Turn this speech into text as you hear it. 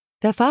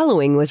The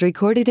following was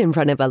recorded in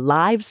front of a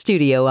live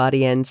studio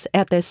audience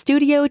at the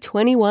Studio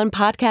 21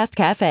 Podcast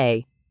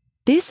Cafe.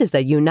 This is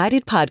the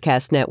United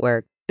Podcast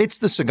Network. It's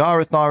the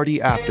Cigar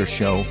Authority After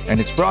Show, and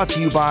it's brought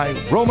to you by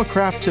Roma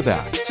Craft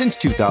Tobacco. Since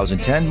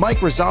 2010, Mike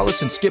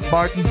Rosales and Skip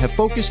Barton have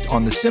focused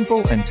on the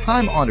simple and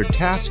time-honored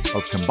task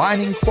of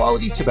combining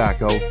quality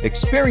tobacco,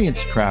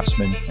 experienced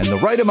craftsmen, and the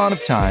right amount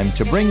of time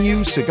to bring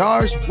you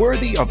cigars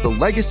worthy of the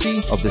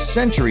legacy of the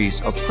centuries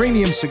of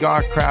premium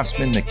cigar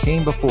craftsmen that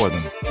came before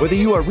them. Whether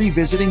you are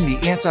revisiting the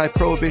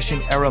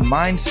anti-prohibition era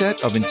mindset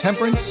of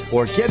intemperance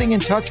or getting in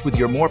touch with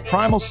your more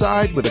primal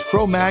side with a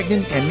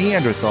Cro-Magnon and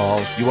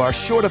Neanderthal, you are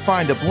sure to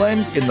find a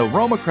blend in the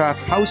Roma Craft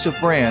house of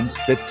brands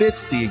that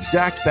fits the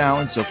exact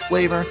balance of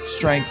flavor,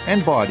 strength,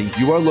 and body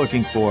you are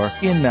looking for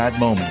in that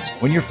moment.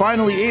 When you're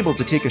finally able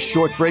to take a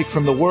short break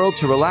from the world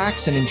to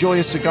relax and enjoy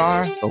a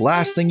cigar, the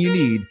last thing you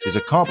need is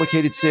a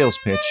complicated sales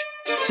pitch.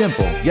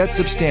 Simple yet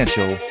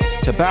substantial.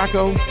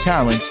 Tobacco,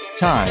 talent,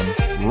 time.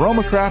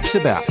 Roma Craft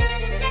Tobacco.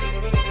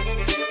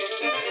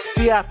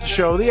 The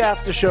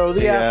after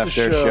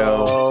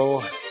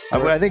show.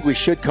 I think we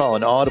should call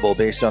an audible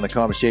based on the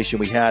conversation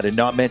we had and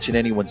not mention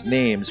anyone's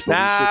names.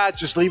 But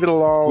just leave it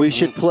alone. We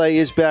should play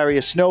Is Barry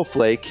a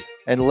Snowflake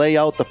and lay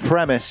out the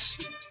premise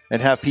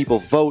and have people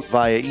vote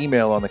via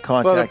email on the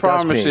contact us page. Well,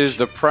 the promise is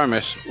the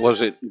premise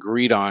wasn't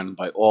agreed on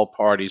by all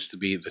parties to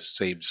be the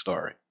same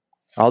story.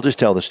 I'll just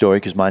tell the story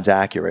because mine's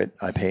accurate.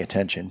 I pay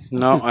attention.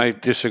 No, I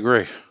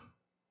disagree.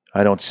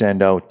 I don't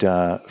send out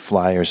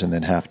flyers and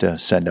then have to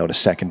send out a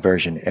second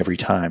version every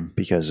time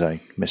because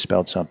I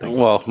misspelled something.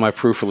 Well, my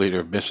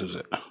proofreader misses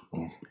it.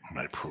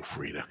 My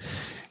proofreader.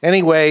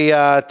 Anyway,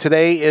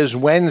 today is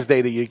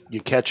Wednesday that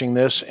you're catching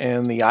this,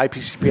 and the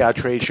IPCPR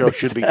trade show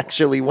should be...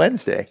 actually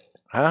Wednesday.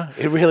 Huh?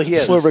 It really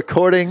is. We're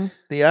recording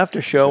the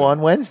after show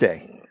on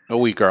Wednesday. A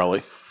week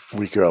early.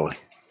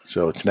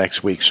 So it's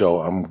next week. So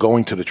I'm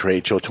going to the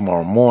trade show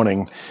tomorrow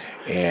morning,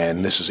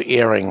 and this is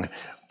airing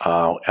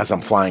as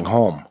I'm flying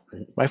home.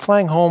 Am I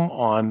flying home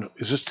on,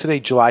 is this today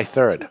July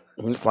 3rd?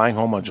 I'm flying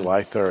home on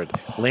July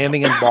 3rd.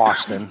 Landing in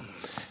Boston.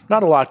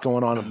 Not a lot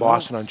going on in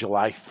Boston on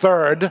July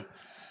 3rd.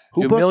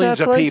 Who booked millions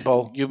that of flight?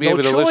 people. You'll be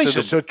able to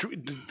listen to So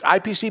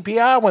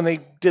IPCPR, when they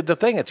did the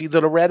thing, it's either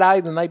the red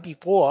eye the night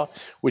before,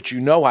 which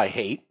you know I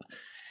hate.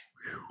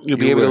 You'll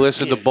be able to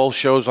listen to both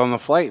shows on the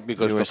flight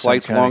because the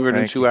flight's longer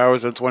than 2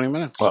 hours and 20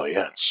 minutes. Well,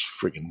 yeah, it's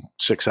freaking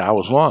 6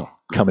 hours long.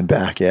 Coming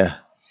back, yeah.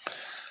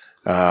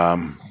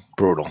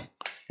 Brutal.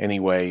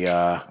 Anyway,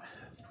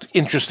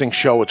 interesting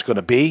show it's going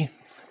to be.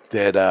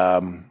 That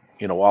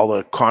all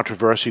the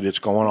controversy that's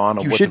going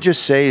on. You should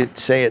just say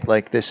it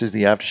like this is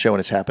the after show and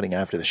it's happening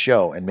after the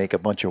show, and make a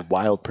bunch of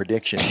wild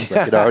predictions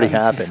like it already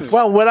happened.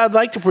 Well, what I'd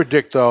like to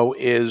predict though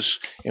is,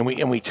 and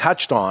we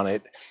touched on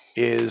it,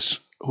 is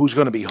who's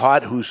going to be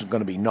hot, who's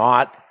going to be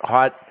not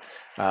hot.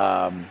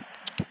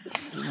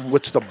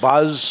 What's the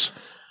buzz?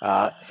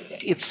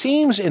 It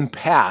seems in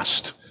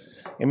past,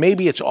 and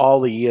maybe it's all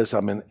the years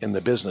I'm in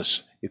the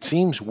business, it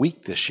seems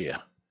weak this year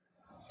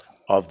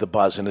of the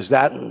buzz. And is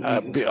that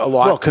a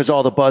lot? Well, because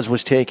all the buzz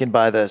was taken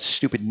by the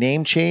stupid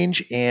name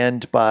change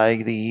and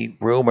by the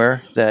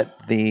rumor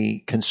that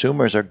the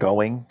consumers are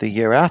going the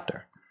year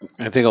after.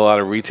 I think a lot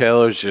of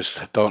retailers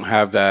just don't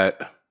have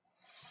that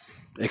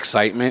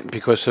excitement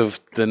because of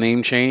the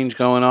name change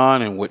going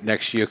on and what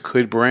next year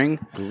could bring.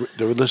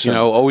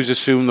 Always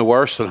assume the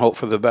worst and hope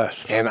for the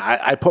best. And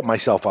I put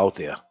myself out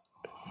there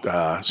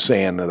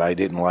saying that I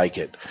didn't like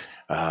it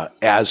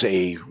as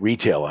a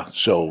retailer.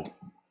 So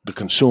the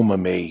consumer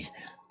may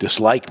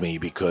dislike me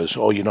because,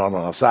 you're not on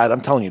our side.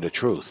 I'm telling you the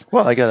truth.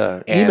 Well, I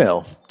got an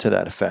email to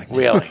that effect.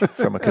 Really?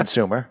 From a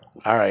consumer.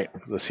 All right,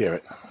 let's hear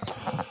it.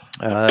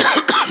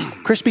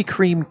 Krispy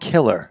Kreme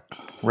Killer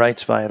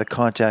writes via the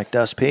Contact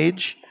Us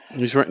page.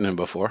 He's written in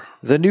before.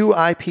 The new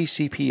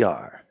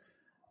IPCPR.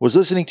 Was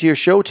listening to your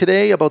show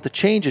today about the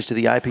changes to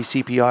the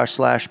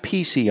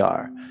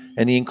IPCPR/PCR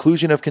and the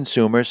inclusion of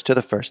consumers to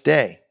the first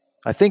day.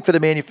 I think for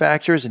the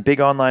manufacturers and big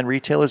online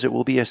retailers, it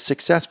will be a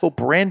successful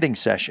branding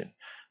session.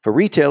 For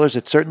retailers,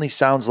 it certainly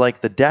sounds like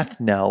the death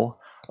knell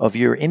of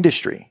your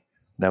industry.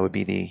 That would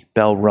be the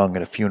bell rung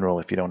at a funeral.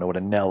 If you don't know what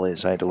a knell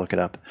is, I had to look it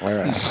up. All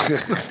right.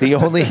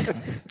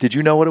 Did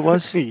you know what it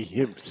was?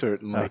 Yeah,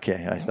 certainly.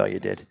 Okay, I thought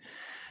you did.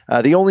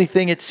 The only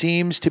thing it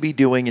seems to be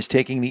doing is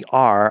taking the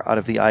R out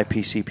of the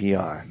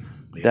IPCPR.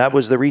 Yeah. That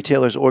was the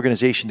retailer's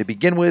organization to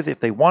begin with.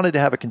 If they wanted to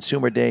have a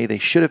consumer day, they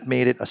should have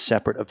made it a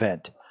separate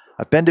event.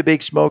 I've been to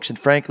Big Smokes, and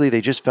frankly, they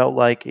just felt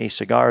like a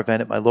cigar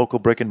event at my local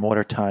brick and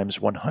mortar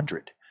times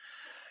 100.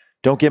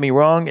 Don't get me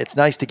wrong, it's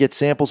nice to get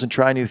samples and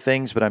try new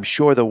things, but I'm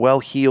sure the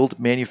well-heeled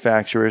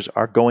manufacturers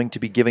are going to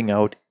be giving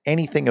out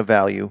anything of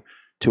value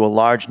to a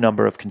large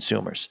number of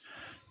consumers.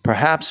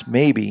 Perhaps,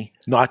 maybe...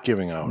 Not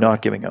giving out.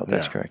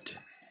 That's correct.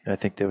 I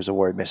think there was a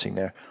word missing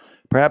there.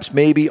 Perhaps,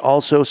 maybe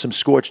also some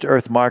scorched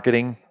earth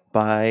marketing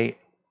by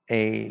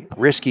a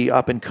risky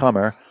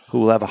up-and-comer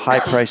who will have a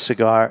high-priced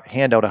cigar,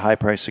 hand out a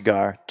high-priced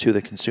cigar to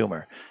the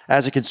consumer.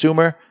 As a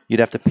consumer, you'd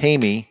have to pay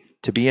me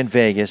to be in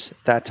Vegas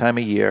that time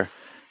of year.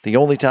 The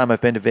only time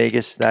I've been to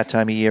Vegas that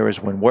time of year is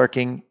when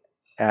working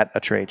at a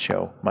trade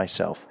show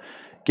myself.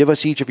 Give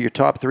us each of your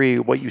top 3,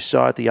 what you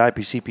saw at the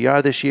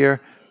IPCPR this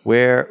year.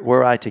 Where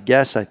were I to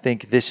guess, I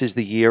think this is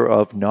the year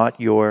of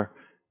Not Your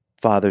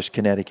Father's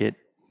Connecticut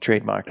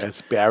trademarked.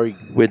 That's Barry.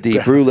 With the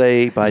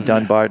Brulee by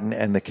Dunbarton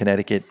and the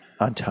Connecticut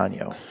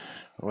Antonio.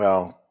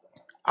 Well,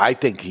 I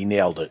think he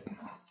nailed it.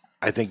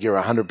 I think you're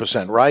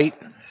 100% right.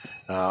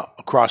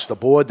 Across the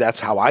board, that's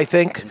how I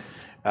think.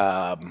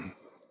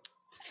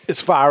 As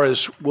far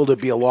as will there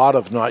be a lot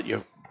of Not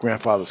Your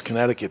Grandfather's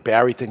Connecticut,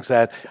 Barry thinks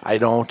that. I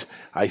don't.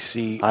 I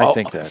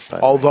think that.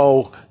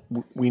 Although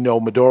we know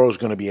Maduro's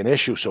going to be an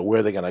issue, so where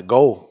are they going to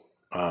go?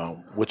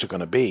 What's it going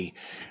to be?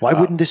 Why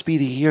wouldn't this be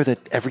the year that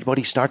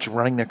everybody starts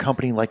running their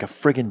company like a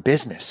friggin'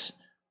 business?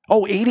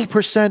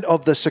 80%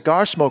 of the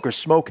cigar smokers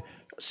smoke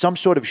some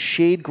sort of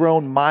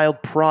shade-grown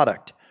mild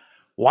product.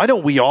 Why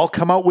don't we all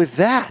come out with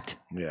that?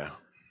 Yeah.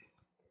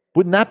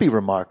 Wouldn't that be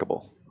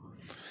remarkable?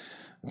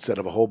 Instead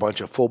of a whole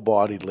bunch of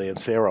full-bodied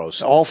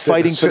Lanceros. All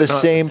fighting for the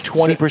same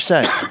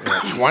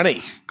 20%.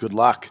 20. Good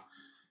luck.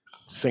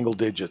 Single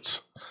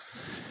digits.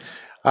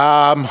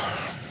 I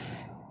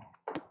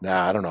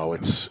don't know.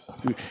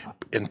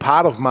 In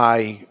part of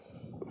my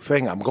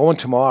thing, I'm going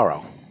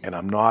tomorrow, and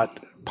I'm not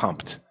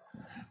pumped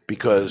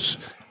because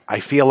I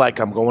feel like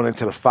I'm going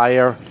into the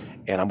fire,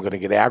 and I'm going to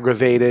get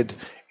aggravated,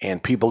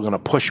 and people are going to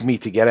push me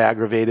to get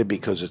aggravated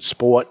because it's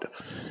sport.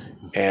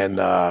 And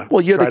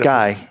you're the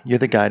guy. You're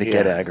the guy to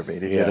get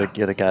aggravated. Yeah.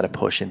 You're the guy to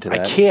push into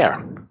that. I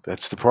care.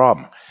 That's the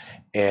problem.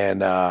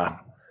 And I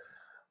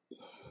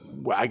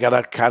got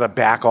to kind of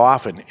back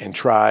off and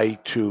try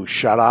to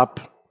shut up,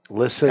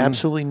 listen.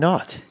 Absolutely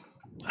not.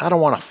 I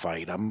don't want to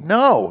fight.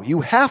 No,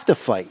 you have to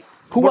fight.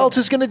 Who else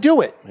is going to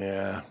do it?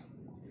 Yeah.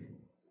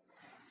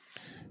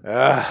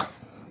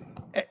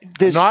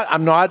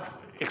 I'm not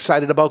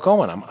excited about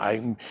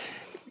going.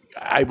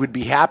 I would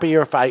be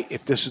happier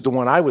if this is the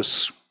one I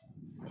was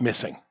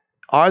missing.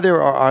 Are there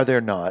or are there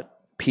not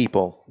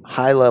people,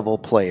 high-level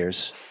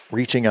players,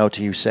 reaching out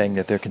to you saying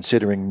that they're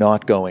considering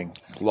not going?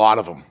 A lot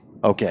of them.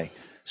 Okay,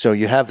 so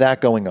you have that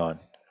going on,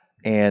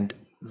 and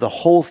the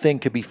whole thing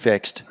could be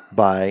fixed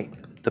by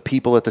the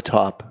people at the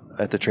top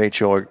at the trade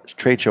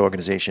show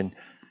organization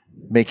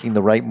making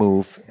the right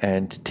move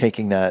and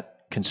taking that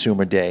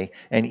consumer day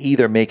and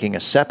either making a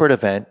separate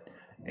event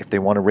if they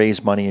want to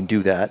raise money and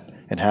do that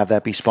and have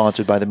that be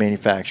sponsored by the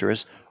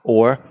manufacturers,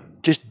 or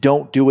just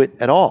don't do it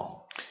at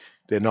all.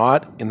 They're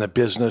not in the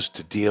business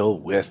to deal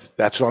with,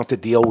 that's not the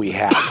deal we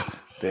have.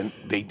 Then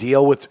they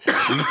deal with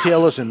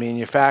retailers and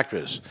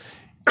manufacturers.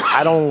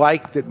 I don't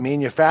like that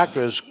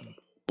manufacturers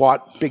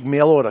bought big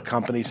mail order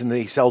companies and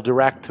they sell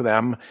direct to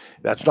them.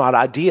 That's not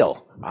our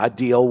deal. Our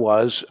deal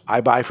was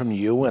I buy from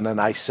you and then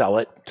I sell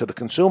it to the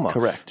consumer.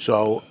 Correct.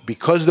 So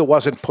because there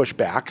wasn't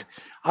pushback,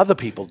 other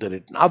people did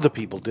it, and other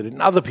people did it,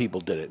 and other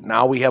people did it.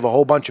 Now we have a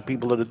whole bunch of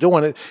people that are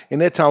doing it,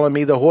 and they're telling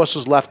me the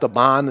horses left the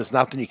barn, there's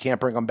nothing, you can't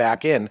bring them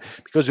back in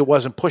because there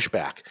wasn't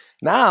pushback.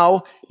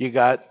 Now you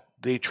got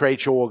the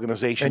trade show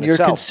organization and itself.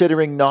 And you're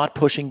considering not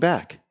pushing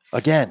back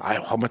again.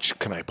 How much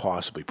can I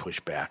possibly push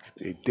back?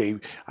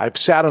 I've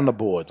sat on the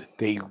board.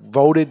 They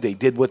voted. They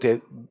did what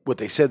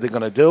they said they're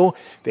going to do.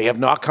 They have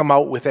not come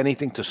out with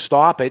anything to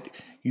stop it.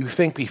 You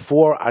think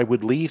before I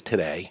would leave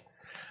today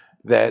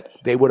that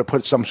they would have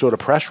put some sort of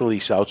press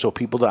release out so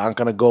people aren't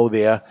going to go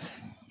there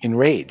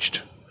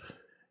enraged.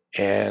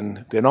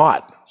 And they're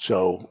not.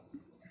 So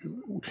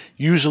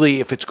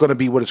usually if it's going to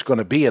be what it's going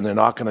to be and they're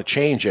not going to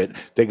change it,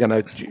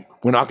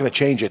 we're not going to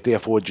change it,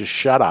 therefore just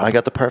shut up. I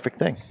got the perfect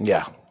thing.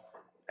 Yeah.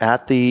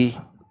 At the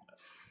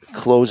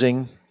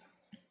closing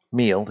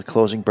meal, the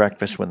closing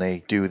breakfast, when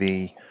they do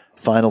the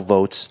final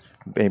votes,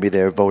 maybe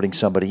they're voting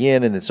somebody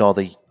in and it's all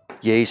the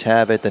yays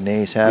have it, the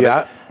nays have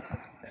it.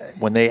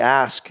 When they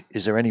ask,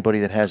 is there anybody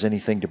that has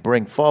anything to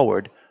bring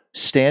forward,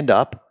 stand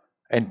up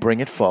and bring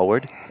it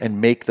forward and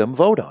make them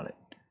vote on it.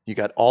 You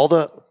got all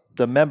the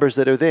members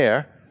that are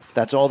there.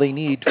 That's all they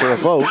need for a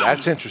vote.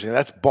 That's interesting.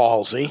 That's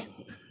ballsy.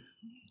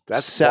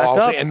 That's Sack ballsy.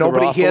 up, and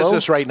nobody Garofalo. hears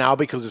this right now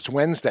because it's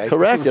Wednesday.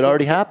 Correct. It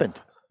already happened.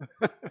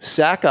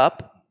 Sack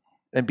up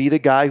and be the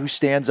guy who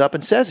stands up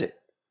and says it.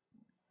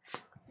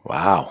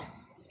 Wow.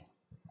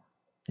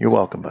 You're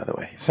welcome, by the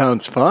way.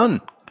 Sounds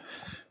fun.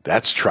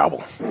 That's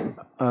trouble.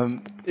 How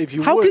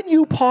can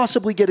you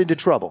possibly get into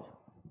trouble?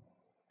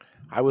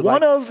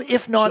 One of,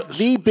 if not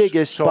the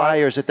biggest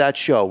buyers at that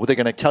show. Were they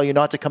going to tell you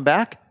not to come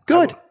back?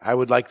 Good. I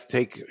would like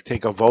to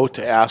take a vote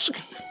to ask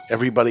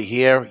everybody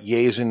here,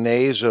 yays and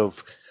nays,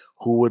 of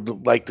who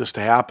would like this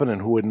to happen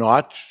and who would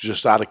not,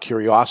 just out of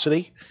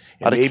curiosity.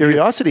 Out of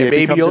curiosity, it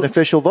becomes an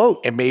official vote.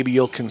 And maybe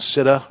you'll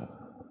consider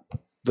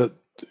the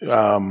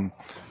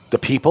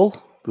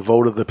people, the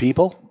vote of the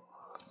people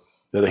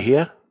that are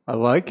here. I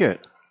like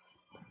it.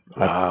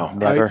 I've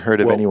never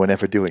heard of anyone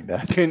ever doing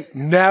that.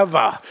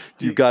 Never.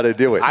 You got to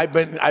do it. I've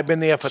been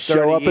there for 30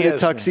 years. Show up in a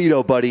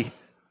tuxedo, buddy.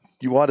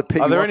 You want to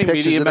pick? Are there any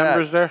media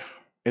members there?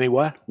 Any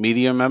what?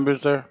 Media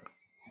members there?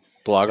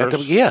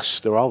 Bloggers?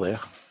 Yes, they're all there.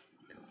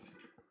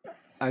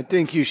 I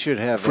think you should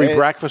have free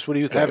breakfast. What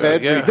do you think?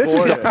 This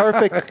is the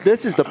perfect.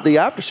 This is the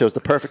after show is the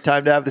perfect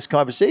time to have this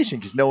conversation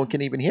because no one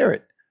can even hear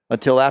it.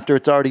 until after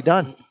it's already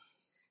done.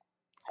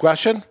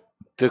 Question?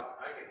 We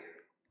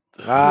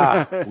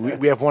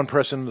have one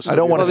person. I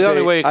don't want to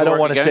say. I don't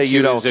want to say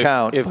you don't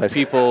count. If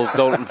people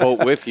don't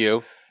vote with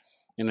you,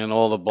 and then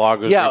all the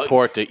bloggers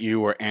report that you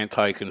were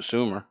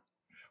anti-consumer,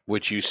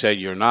 which you said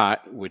you're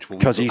not,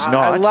 because he's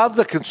not. I love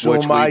the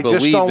consumer. I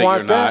just don't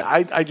want that.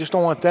 I just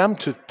don't want them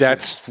to.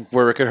 That's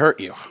where it could hurt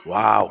you.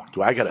 Wow.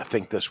 Do I got to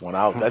think this one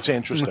out? That's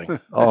interesting.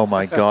 Oh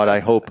my God! I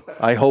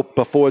hope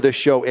before this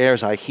show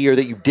airs, I hear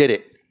that you did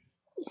it.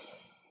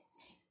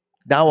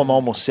 Now I'm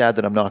almost sad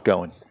that I'm not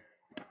going.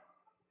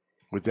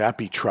 Would that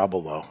be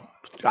trouble, though?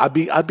 I'd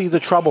be the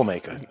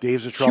troublemaker.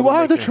 Dave's a troublemaker. You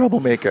are the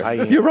troublemaker.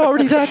 You're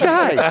already that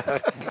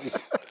guy.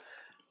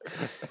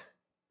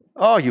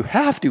 Oh, you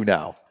have to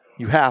now.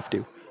 You have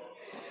to.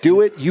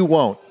 Do it, you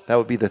won't. That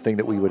would be the thing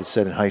that we would have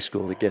said in high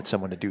school to get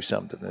someone to do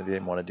something that they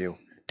didn't want to do.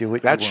 Do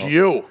it, That's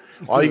you.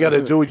 All you got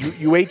to do is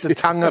you ate the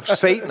tongue of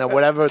Satan or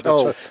whatever,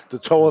 the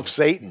toe of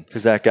Satan.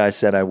 Because that guy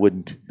said I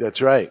wouldn't.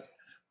 That's right.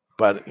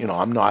 But,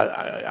 I'm not,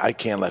 I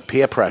can't let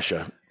peer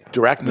pressure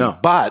direct me. No.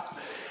 But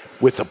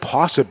with the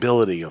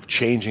possibility of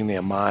changing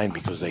their mind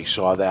because they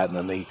saw that and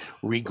then they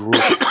regroup.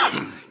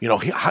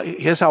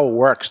 Here's how it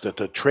works, that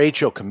the trade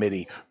show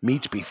committee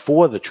meets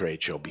before the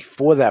trade show,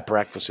 before that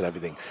breakfast and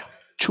everything,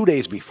 2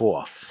 days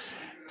before,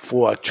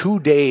 for 2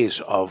 days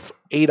of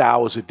 8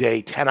 hours a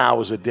day, 10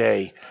 hours a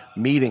day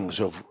meetings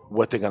of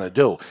what they're going to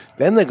do.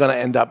 Then they're going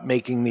to end up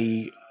making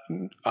the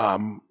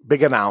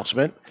big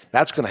announcement.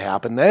 That's going to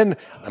happen. Then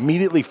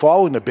immediately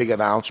following the big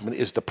announcement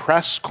is the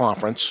press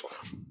conference,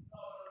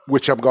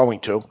 which I'm going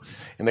to,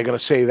 and they're going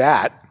to say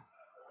that.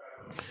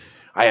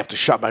 I have to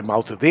shut my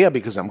mouth there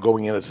because I'm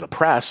going in as the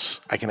press.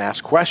 I can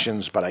ask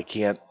questions, but I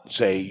can't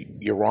say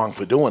you're wrong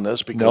for doing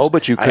this. Because no,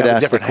 but you could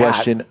ask the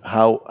question,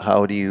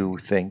 how do you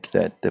think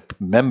that the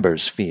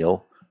members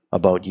feel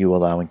about you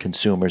allowing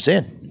consumers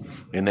in?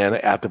 And then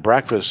at the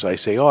breakfast, I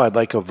say, I'd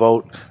like a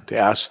vote to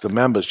ask the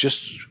members,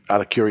 just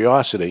out of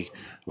curiosity,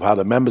 of how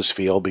the members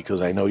feel,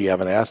 because I know you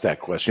haven't asked that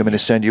question. You want me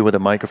to send you with a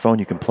microphone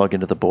you can plug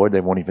into the board?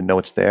 They won't even know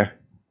it's there.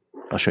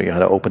 I'll show you how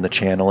to open the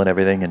channel and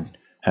everything and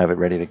have it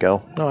ready to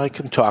go. No, I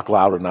can talk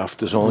loud enough.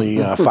 There's only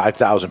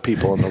 5,000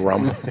 people in the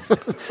room.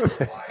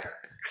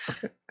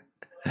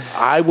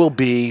 I will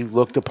be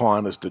looked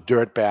upon as the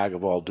dirtbag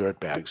of all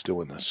dirtbags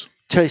doing this.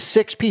 To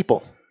 6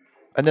 people.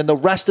 And then the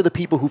rest of the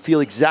people who feel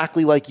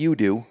exactly like you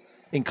do,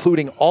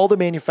 including all the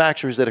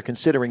manufacturers that are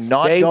considering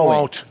not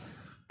going.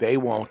 They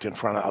won't in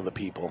front of other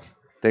people.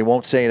 They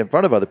won't say it in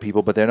front of other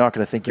people, but they're not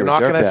going to think you're a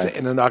dirtbag.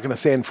 And they're not going to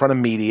say it in front of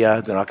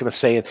media. They're not going to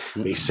say it.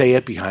 They say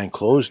it behind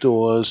closed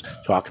doors,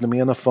 talking to me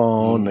on the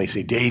phone. They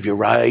say, Dave, you're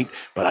right,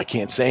 but I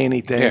can't say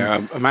anything.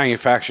 Yeah, a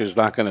manufacturer is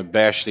not going to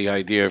bash the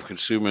idea of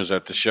consumers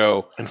at the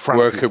show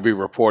where it could be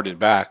reported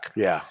back.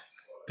 Yeah.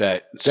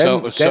 That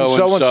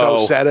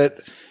so-and-so said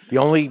it. The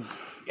only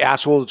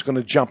asshole that's going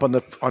to jump on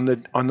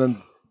the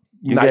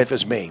knife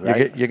is me,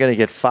 right? You're going to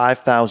get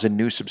 5,000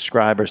 new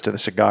subscribers to the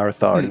Cigar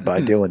Authority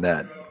by doing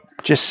that.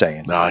 Just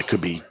saying. No, I could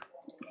be.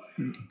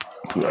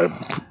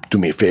 Do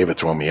me a favor,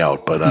 throw me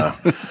out. But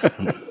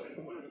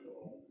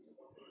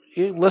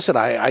listen,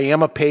 I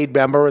am a paid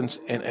member, and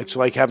it's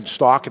like having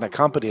stock in a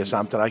company or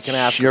something. I can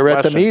ask. You're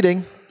at the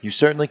meeting. You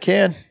certainly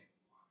can.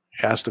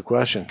 Ask the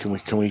question.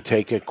 Can we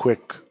take a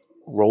quick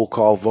roll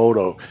call vote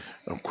or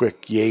a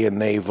quick yay and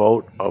nay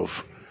vote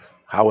of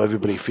how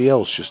everybody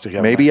feels? Just to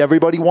have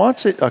everybody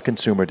wants it a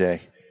consumer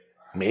day.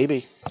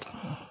 Maybe.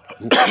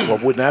 Well,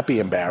 wouldn't that be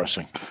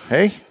embarrassing?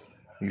 Hey.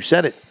 You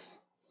said it.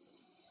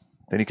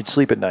 Then you can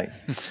sleep at night.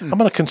 I'm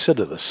going to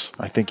consider this.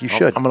 I think you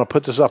should. I'm going to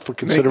put this up for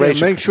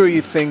consideration. Make sure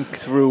you think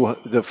through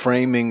the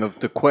framing of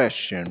the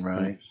question,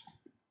 right?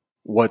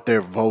 What they're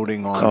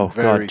voting on. Oh,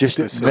 God.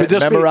 Just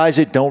memorize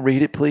it. Don't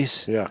read it,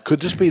 please. Yeah. Could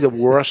this be the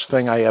worst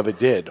thing I ever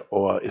did,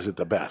 or is it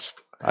the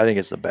best? I think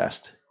it's the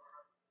best.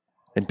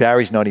 And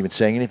Barry's not even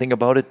saying anything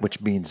about it,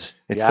 which means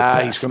it's the best.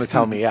 Yeah, he's going to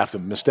tell me after.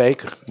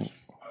 Mistake.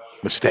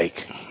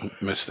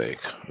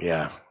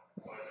 Yeah.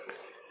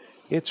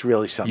 It's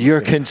really something. You're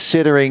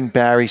considering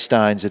Barry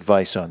Stein's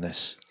advice on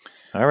this.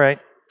 All right.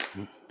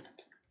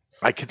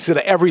 I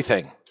consider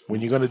everything. When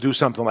you're going to do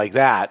something like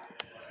that,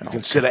 you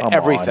consider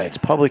everything. It's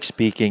public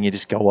speaking. You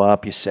just go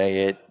up, you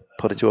say it,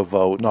 put it to a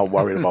vote. Not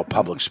worried about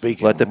public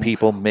speaking. Let the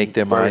people make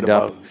their mind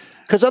up.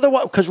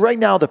 Because right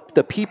now,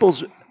 the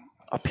people's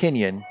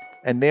opinion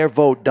and their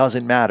vote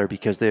doesn't matter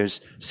because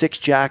there's 6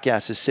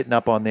 jackasses sitting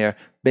up on there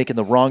making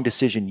the wrong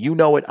decision. You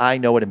know it, I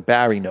know it, and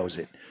Barry knows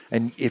it.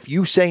 And if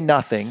you say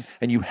nothing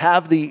and you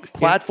have the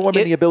platform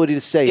and the ability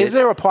to say is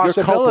there a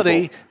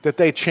possibility that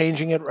they're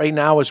changing it right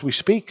now as we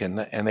speak and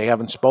they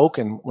haven't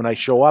spoken? When I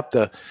show up,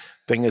 the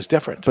thing is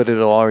different. But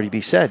it'll already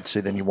be said, so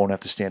then you won't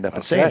have to stand up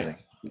and say anything.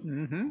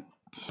 Mm-hmm.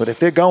 But if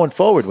they're going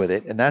forward with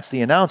it, and that's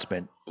the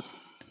announcement,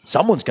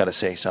 someone's got to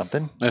say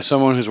something. As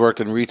someone who's worked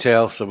in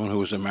retail, someone who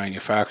was a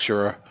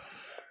manufacturer,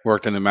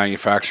 worked in the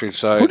manufacturing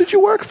side. Who did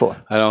you work for?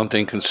 I don't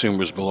think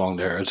consumers belong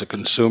there. As a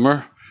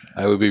consumer,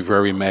 I would be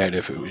very mad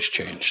if it was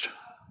changed.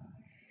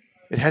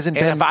 It hasn't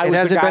been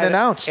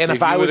announced. And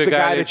if I was the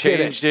guy that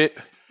changed it,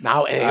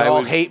 Now they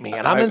all hate me.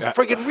 And I'm in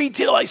friggin'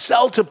 retail. I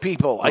sell to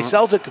people. I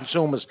sell to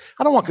consumers.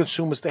 I don't want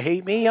consumers to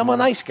hate me. I'm a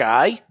nice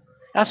guy.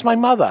 Ask my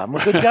mother. I'm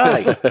a good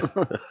guy.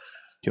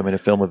 Do you want me to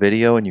film a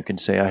video and you can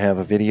say I have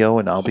a video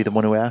and I'll be the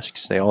one who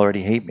asks? They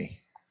already hate me.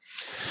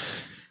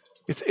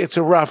 It's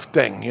a rough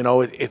thing.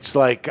 It's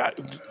like,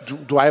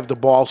 do I have the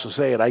balls to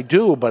say it? I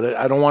do, but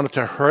I don't want it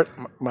to hurt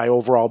my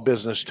overall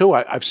business too.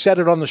 I've said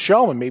it on the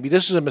show, and maybe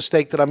this is a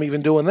mistake that I'm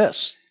even doing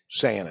this,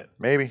 saying it.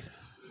 Maybe.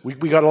 We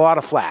got a lot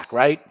of flack,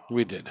 right?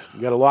 We did.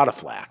 We got a lot of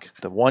flack.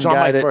 The one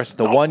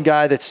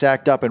guy that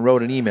sacked up and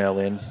wrote an email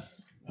in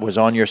was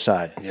on your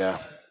side. Yeah.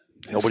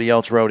 Nobody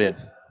else wrote in.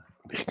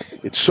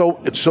 It's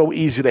so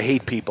easy to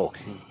hate people.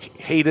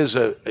 Hate is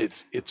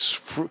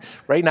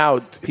right now.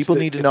 People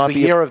need to not be the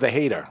year of the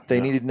hater. They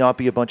need to not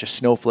be a bunch of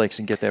snowflakes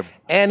and get their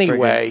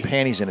anyway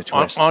panties in a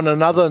twist. On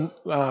another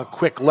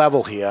quick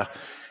level here,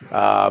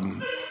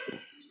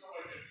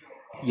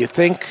 you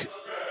think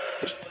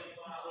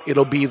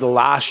it'll be the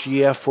last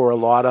year for a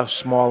lot of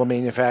smaller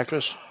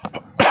manufacturers?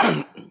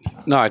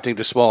 No, I think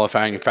the smaller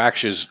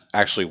manufacturers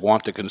actually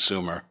want the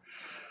consumer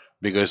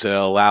because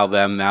it'll allow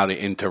them now to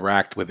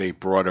interact with a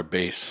broader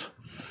base.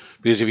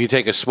 Because if you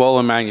take a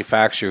smaller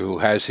manufacturer who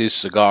has his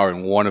cigar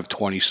in one of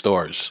 20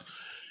 stores,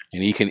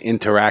 and he can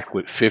interact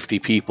with 50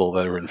 people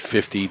that are in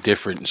 50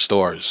 different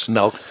stores,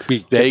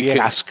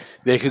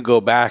 they could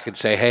go back and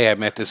say, hey, I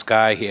met this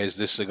guy. He has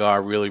this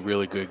cigar, really,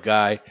 really good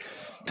guy.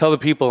 Tell the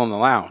people in the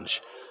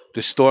lounge.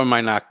 The store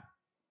might not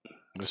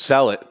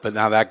sell it, but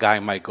now that guy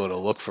might go to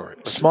look for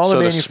it. The smaller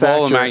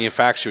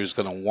manufacturer is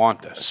going to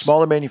want this. A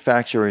smaller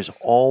manufacturer is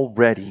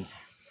already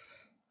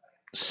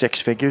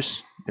 6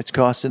 figures it's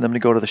costing them to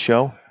go to the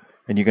show.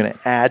 And you're going to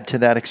add to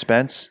that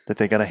expense that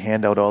they got to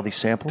hand out all these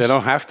samples? They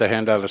don't have to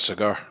hand out a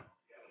cigar.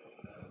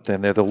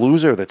 Then they're the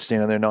loser that's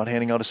standing there not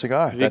handing out a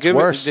cigar. That's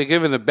worse. They're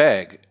giving the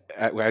bag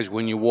as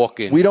when you walk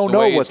in. We don't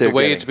know what they're getting. The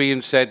way it's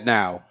being said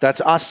now.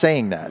 That's us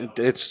saying that.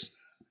 It's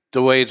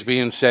the way it's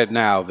being said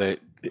now that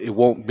it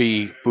won't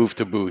be booth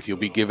to booth. You'll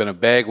be given a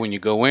bag when you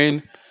go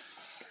in,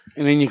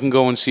 and then you can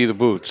go and see the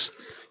booths.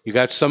 You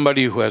got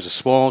somebody who has a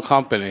small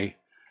company,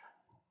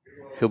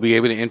 he'll be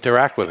able to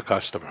interact with a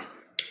customer.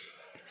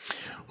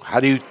 How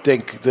do you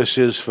think this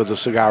is for the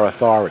Cigar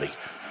Authority?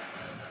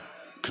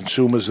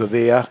 Consumers are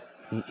there.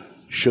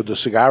 Should the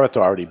Cigar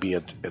Authority be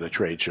at a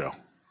trade show?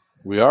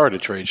 We are at a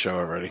trade show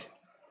already.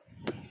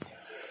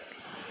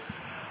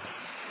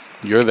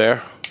 You're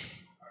there.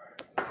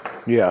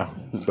 Yeah,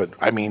 but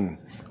I mean,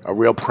 a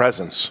real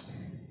presence.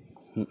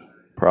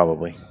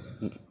 Probably.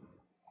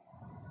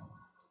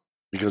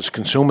 Because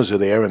consumers are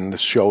there, and this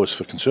show is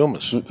for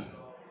consumers.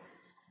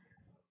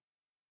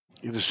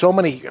 There's so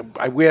many.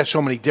 I wear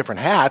so many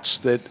different hats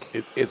that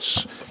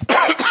it's,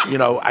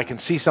 I can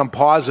see some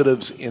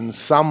positives in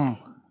some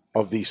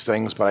of these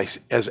things, but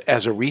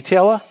as a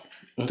retailer,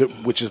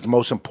 which is the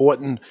most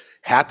important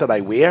hat that I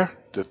wear,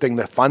 the thing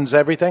that funds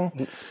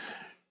everything,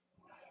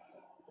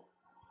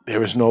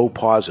 there is no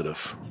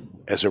positive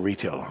as a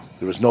retailer.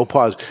 There is no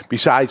positive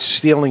besides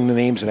stealing the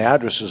names and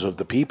addresses of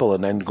the people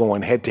and then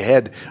going head to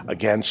head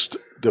against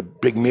the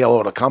big mail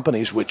order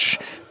companies, which.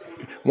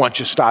 Once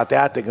you start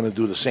that, they're going to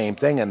do the same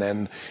thing, and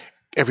then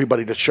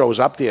everybody that shows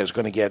up there is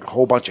going to get a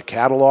whole bunch of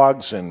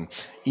catalogs and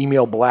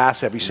email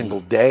blasts every single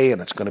day,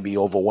 and it's going to be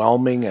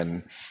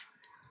overwhelming.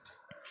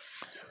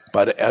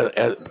 But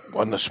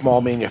on the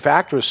small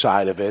manufacturer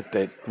side of it,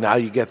 that now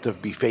you get to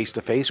be face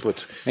to face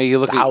with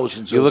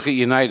thousands. You look at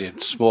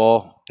United,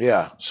 small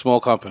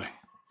company.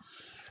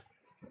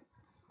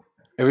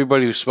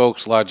 Everybody who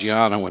smokes La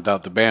Giana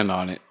without the band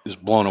on it is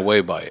blown away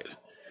by it.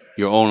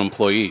 Your own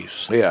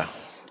employees. Yeah.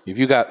 If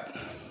you got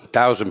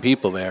 1,000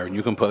 people there and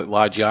you can put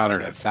La Giana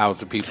at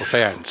 1,000 people's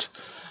hands,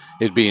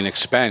 it'd be an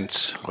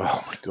expense.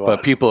 Oh, my God.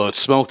 But people that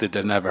smoked it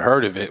that never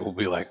heard of it will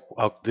be like,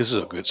 oh, this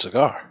is a good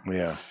cigar.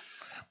 Yeah.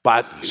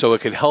 But so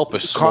it could help a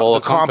smaller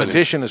company.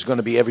 Competition is going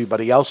to be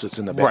everybody else that's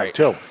in the bag,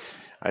 too.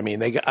 I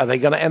mean, are they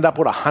going to end up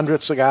with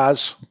 100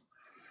 cigars?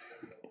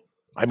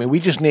 I mean, we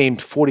just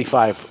named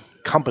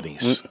 45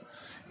 companies,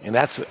 and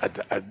that's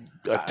a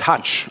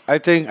touch. I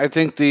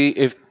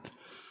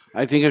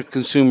think a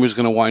consumer is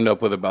going to wind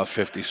up with about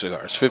 50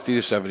 cigars, 50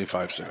 to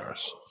 75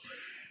 cigars.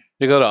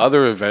 You go to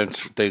other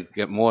events, they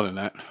get more than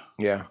that.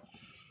 Yeah.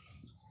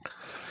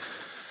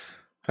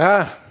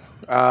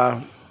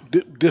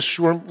 This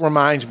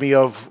reminds me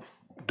of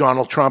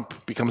Donald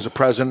Trump becomes a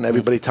president.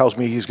 Everybody tells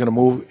me he's going to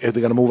move. They're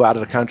going to move out of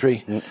the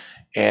country,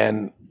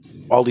 and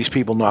all these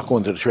people not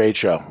going to the trade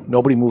show.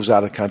 Nobody moves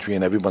out of the country,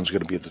 and everyone's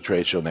going to be at the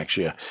trade show next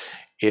year.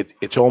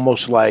 It's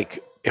almost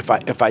like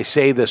if I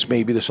say this,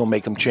 maybe this will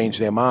make them change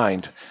their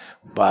mind,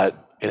 but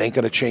it ain't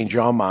going to change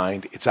your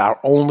mind. It's our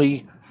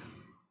only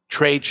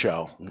trade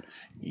show.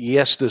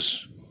 Yes,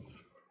 there's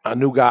a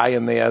new guy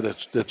in there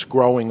that's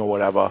growing or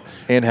whatever,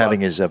 and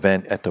having his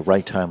event at the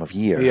right time of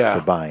year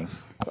for buying.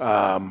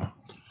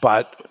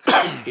 But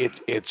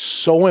it's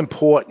so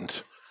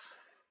important.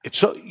 It's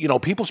so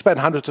people spend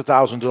hundreds of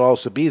thousands of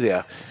dollars to be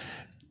there.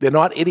 They're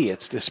not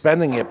idiots. They're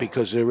spending it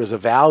because there is a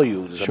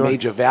value. There's a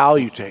major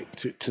value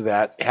to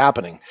that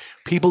happening.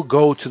 People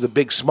go to the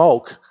big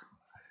smoke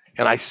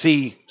And I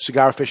see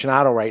Cigar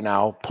Aficionado right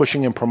now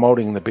pushing and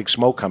promoting the big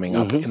smoke coming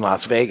up in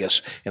Las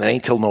Vegas, and it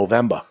ain't till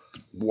November.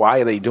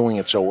 Why are they doing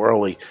it so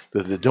early?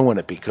 They're doing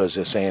it because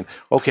they're saying,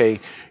 okay,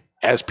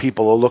 as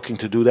people are looking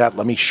to do that,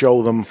 let me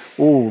show them,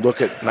 ooh,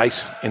 look at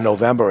nice in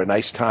November, a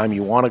nice time,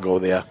 you want to go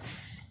there.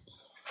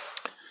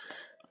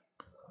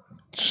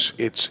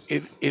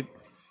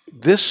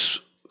 This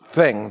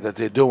thing that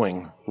they're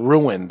doing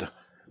ruined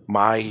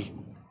my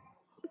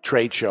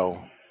trade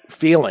show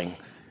feeling.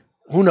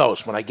 Who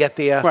knows when I get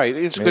there? Right.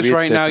 It's because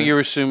right now you're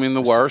assuming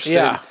the worst.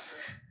 Yeah.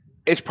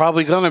 It's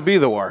probably going to be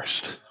the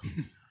worst.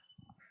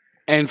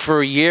 And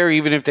for a year,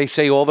 even if they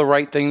say all the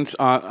right things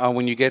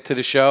when you get to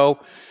the show,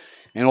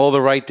 and all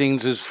the right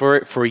things is for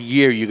a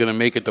year, you're going to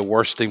make it the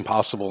worst thing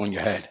possible in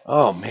your head.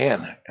 Oh,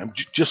 man. I'm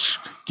just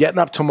getting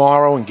up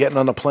tomorrow and getting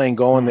on the plane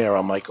going there.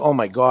 I'm like, oh,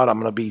 my God, I'm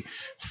going to be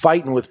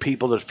fighting with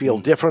people that feel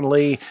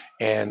differently,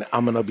 and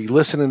I'm going to be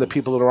listening to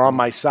people that are on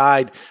my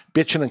side,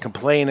 bitching and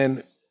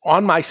complaining.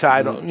 On my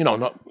side,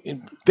 not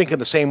thinking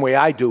the same way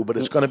I do, but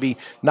it's going to be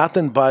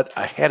nothing but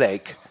a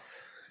headache.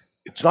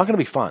 It's not going to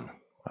be fun.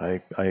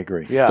 I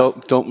agree. Yeah.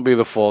 Don't be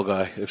the fall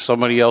guy. If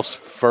somebody else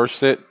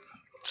first it,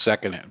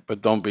 second it,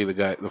 but don't be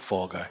the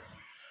fall guy.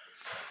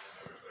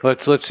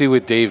 Let's see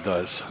what Dave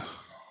does.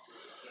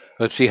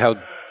 Let's see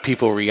how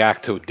people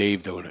react to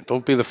Dave doing it.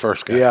 Don't be the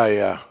first guy.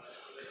 Yeah.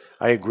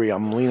 I agree.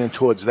 I'm leaning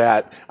towards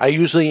that. I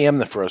usually am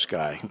the first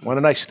guy. Why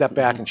don't I step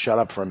back and shut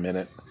up for a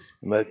minute?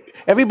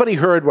 Everybody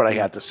heard what I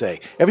had to say.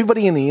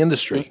 Everybody in the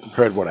industry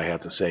heard what I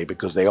had to say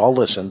because they all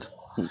listened,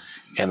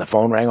 and the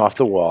phone rang off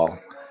the wall,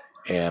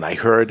 and I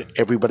heard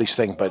everybody's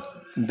thing, but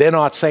they're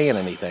not saying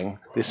anything.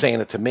 They're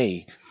saying it to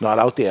me, not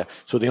out there.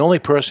 So the only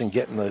person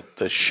getting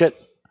the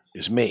shit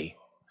is me.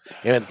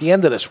 And at the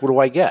end of this, what do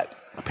I get?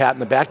 A pat in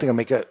the back? They're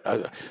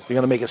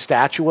gonna make a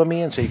statue of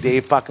me and say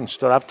Dave fucking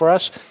stood up for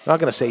us? They're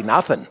not gonna say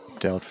nothing.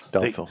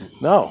 Doubtful.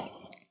 No.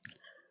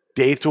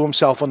 Dave threw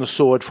himself on the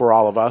sword for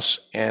all of us,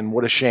 and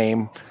what a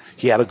shame.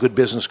 He had a good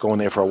business going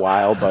there for a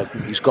while, but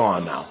he's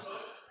gone now.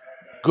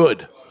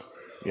 Good,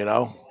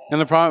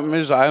 And the problem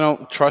is I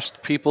don't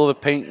trust people to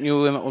paint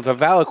you in. It's a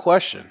valid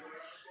question.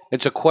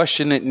 It's a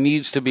question that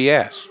needs to be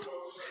asked.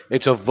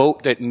 It's a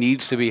vote that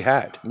needs to be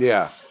had.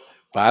 Yeah.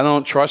 But I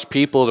don't trust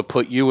people to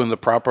put you in the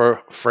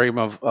proper frame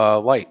of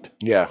light.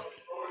 Yeah.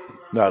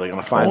 No, they're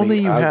going to find Only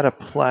you had a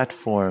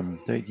platform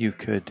that you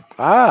could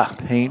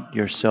paint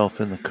yourself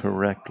in the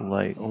correct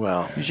light.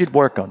 Well, you should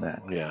work on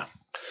that. Yeah.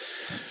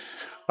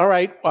 All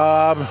right.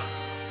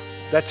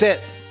 That's it.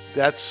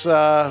 That's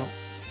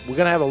we're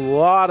going to have a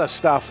lot of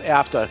stuff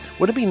after.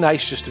 Would it be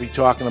nice just to be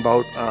talking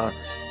about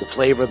the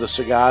flavor of the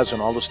cigars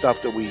and all the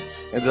stuff that we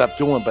ended up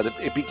doing? But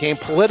it became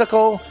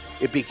political.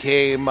 It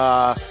became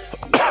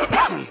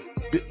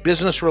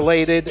business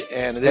related,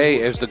 and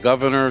as the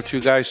governor of Two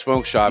Guys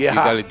Smoke Shop, you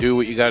got to do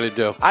what you got to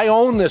do. I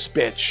own this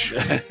bitch.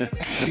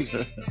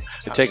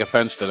 I take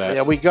offense to that.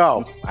 There we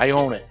go. I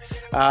own it.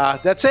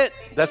 That's it.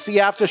 That's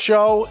the after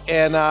show,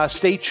 and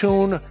stay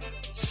tuned.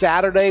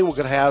 Saturday, we're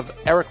going to have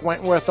Eric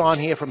Wentworth on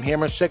here from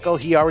Hammer and Sickle.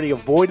 He already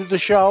avoided the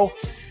show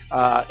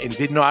and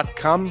did not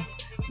come.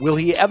 Will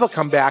he ever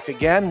come back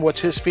again? What's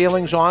his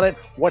feelings on it?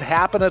 What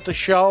happened at the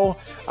show?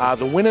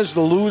 The winners,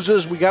 the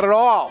losers, we got it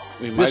all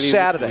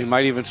Saturday. We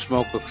might even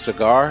smoke a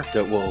cigar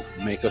that will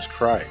make us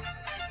cry.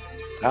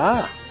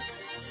 I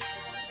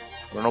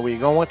don't know where you're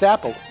going with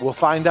that, but we'll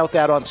find out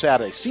that on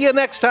Saturday. See you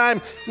next time.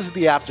 This is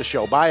the after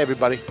show. Bye,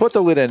 everybody. Put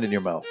the lid end in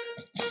your mouth.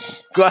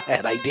 Go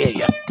ahead. I dare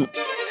you.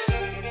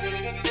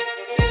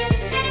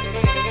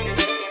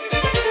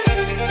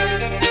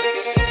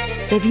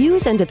 The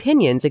views and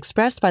opinions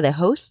expressed by the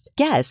hosts,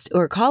 guests,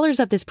 or callers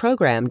of this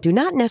program do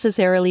not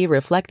necessarily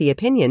reflect the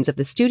opinions of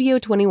the Studio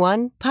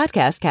 21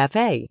 Podcast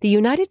Cafe, the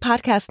United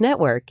Podcast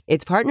Network,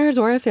 its partners,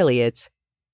 or affiliates.